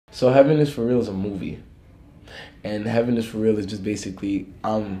So Heaven is for Real is a movie, and Heaven is for Real is just basically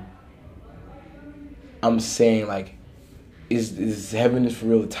I'm saying like, is Heaven is for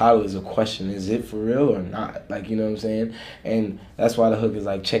Real? The title is a question. Is it for real or not? Like, you know what I'm saying? And that's why the hook is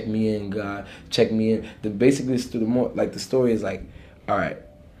like, check me in, God, check me in. The story is like, all right,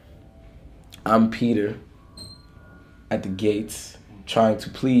 I'm Peter at the gates trying to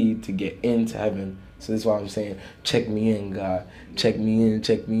plead to get into heaven. So that's why I'm saying, check me in, God. Check me in,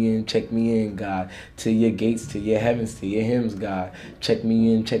 check me in, check me in, God. To your gates, to your heavens, to your hymns, God. Check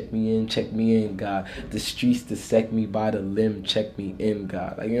me in, check me in, check me in, God. The streets dissect me by the limb, check me in,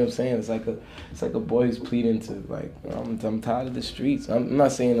 God. Like, you know what I'm saying? It's like a boy who's pleading to, like, I'm tired of the streets. I'm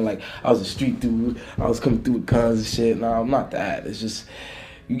not saying that, like, I was a street dude, I was coming through with guns and shit. No, I'm not that. It's just,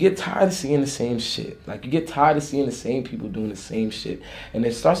 you get tired of seeing the same shit. Like, you get tired of seeing the same people doing the same shit. And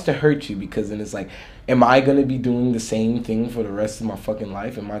it starts to hurt you because then it's like, am I going to be doing the same thing for the rest of my fucking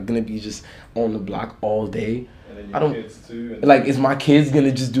life? Am I going to be just on the block all day? And then your kids too. Like, is my kids going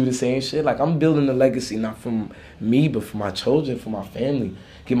to just do the same shit? Like, I'm building a legacy not from me, but for my children, for my family.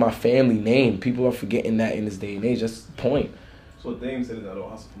 Get my family name. People are forgetting that in this day and age. That's the point. So what Dame said is, I don't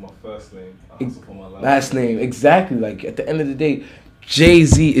hustle for my first name. I hustle for my last name. Exactly. Like, at the end of the day,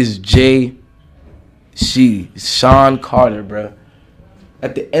 Jay-Z is Sean Carter, bruh.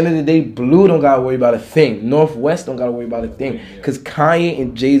 At the end of the day, Blue don't gotta worry about a thing. Northwest don't gotta worry about a thing. Because Kanye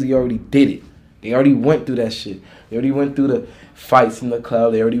and Jay-Z already did it. They already went through that shit. They already went through the fights in the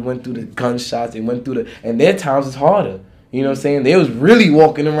club. They already went through the gunshots. They went through and their times is harder. You know what I'm saying? They was really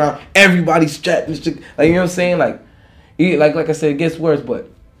walking around, everybody strapped and shit. Like, you know what I'm saying? Like I said, it gets worse, but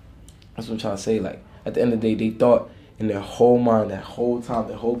that's what I'm trying to say. Like, at the end of the day, they thought in their whole mind, that whole time,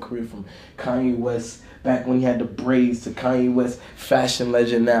 their whole career, from Kanye West back when he had the braids to Kanye West, fashion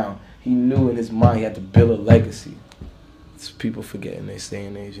legend now, he knew in his mind he had to build a legacy. It's people forgetting they stay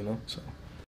in age, you know? So